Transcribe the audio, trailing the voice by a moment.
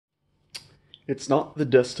It's not the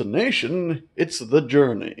destination, it's the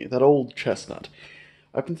journey. That old chestnut.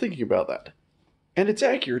 I've been thinking about that. And it's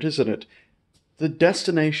accurate, isn't it? The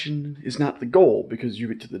destination is not the goal, because you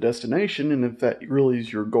get to the destination, and if that really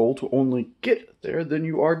is your goal to only get there, then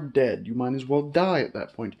you are dead. You might as well die at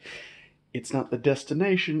that point. It's not the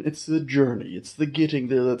destination, it's the journey. It's the getting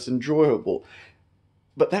there that's enjoyable.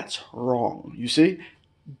 But that's wrong, you see?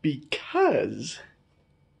 Because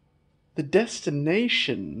the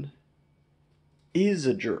destination is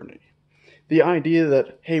a journey. The idea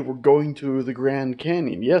that, hey, we're going to the Grand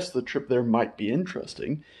Canyon. Yes, the trip there might be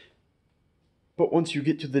interesting, but once you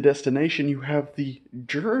get to the destination, you have the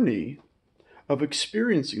journey of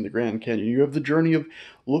experiencing the Grand Canyon. You have the journey of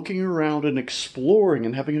looking around and exploring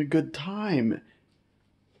and having a good time.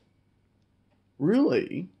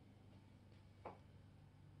 Really,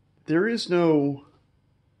 there is no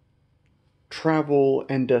travel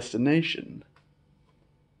and destination.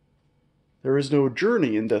 There is no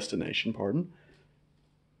journey and destination, pardon.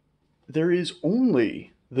 There is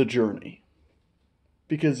only the journey.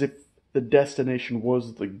 Because if the destination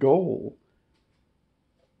was the goal,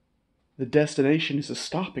 the destination is a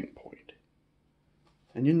stopping point.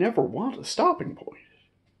 And you never want a stopping point.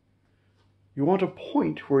 You want a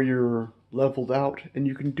point where you're leveled out and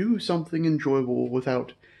you can do something enjoyable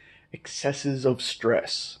without excesses of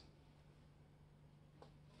stress.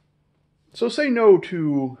 So say no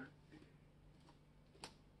to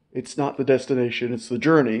it's not the destination, it's the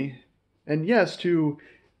journey. And yes to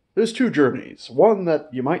there's two journeys. One that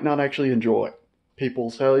you might not actually enjoy.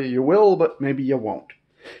 People tell you you will, but maybe you won't.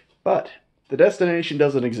 But the destination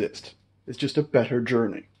doesn't exist. It's just a better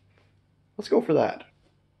journey. Let's go for that.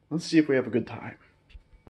 Let's see if we have a good time.